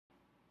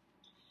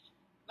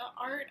The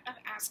art of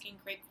asking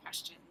great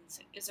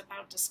questions is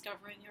about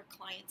discovering your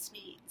client's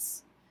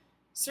needs.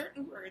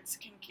 Certain words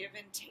can give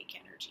and take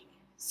energy,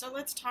 so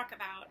let's talk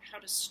about how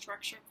to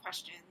structure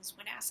questions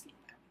when asking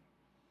them.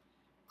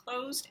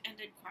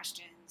 Closed-ended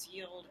questions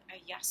yield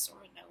a yes or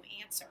a no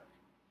answer.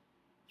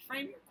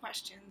 Frame your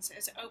questions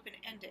as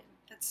open-ended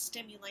that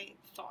stimulate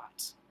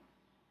thought.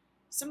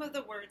 Some of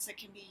the words that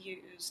can be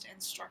used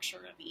and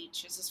structure of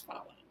each is as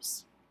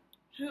follows.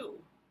 Who,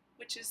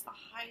 which is the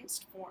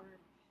highest form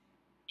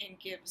and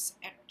gives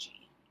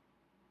energy.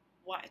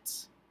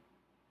 What,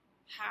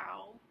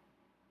 how,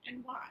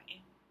 and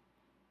why,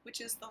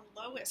 which is the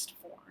lowest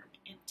form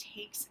and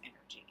takes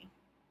energy.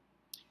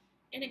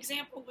 An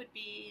example would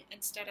be,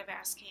 instead of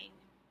asking,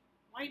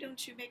 why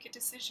don't you make a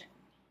decision?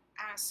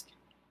 Ask,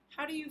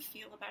 how do you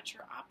feel about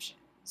your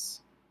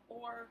options?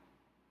 Or,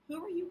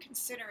 who are you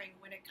considering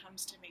when it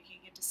comes to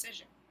making a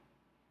decision?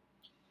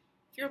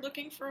 If you're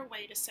looking for a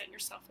way to set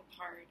yourself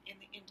apart in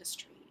the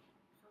industry,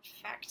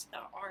 perfect the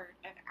art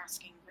of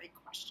asking great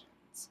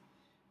questions.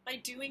 By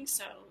doing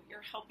so,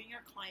 you're helping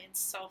your clients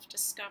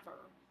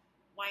self-discover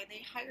why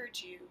they hired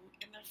you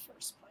in the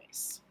first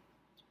place.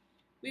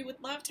 We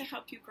would love to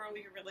help you grow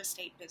your real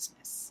estate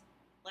business.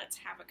 Let's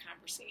have a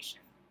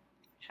conversation.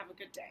 Have a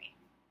good day.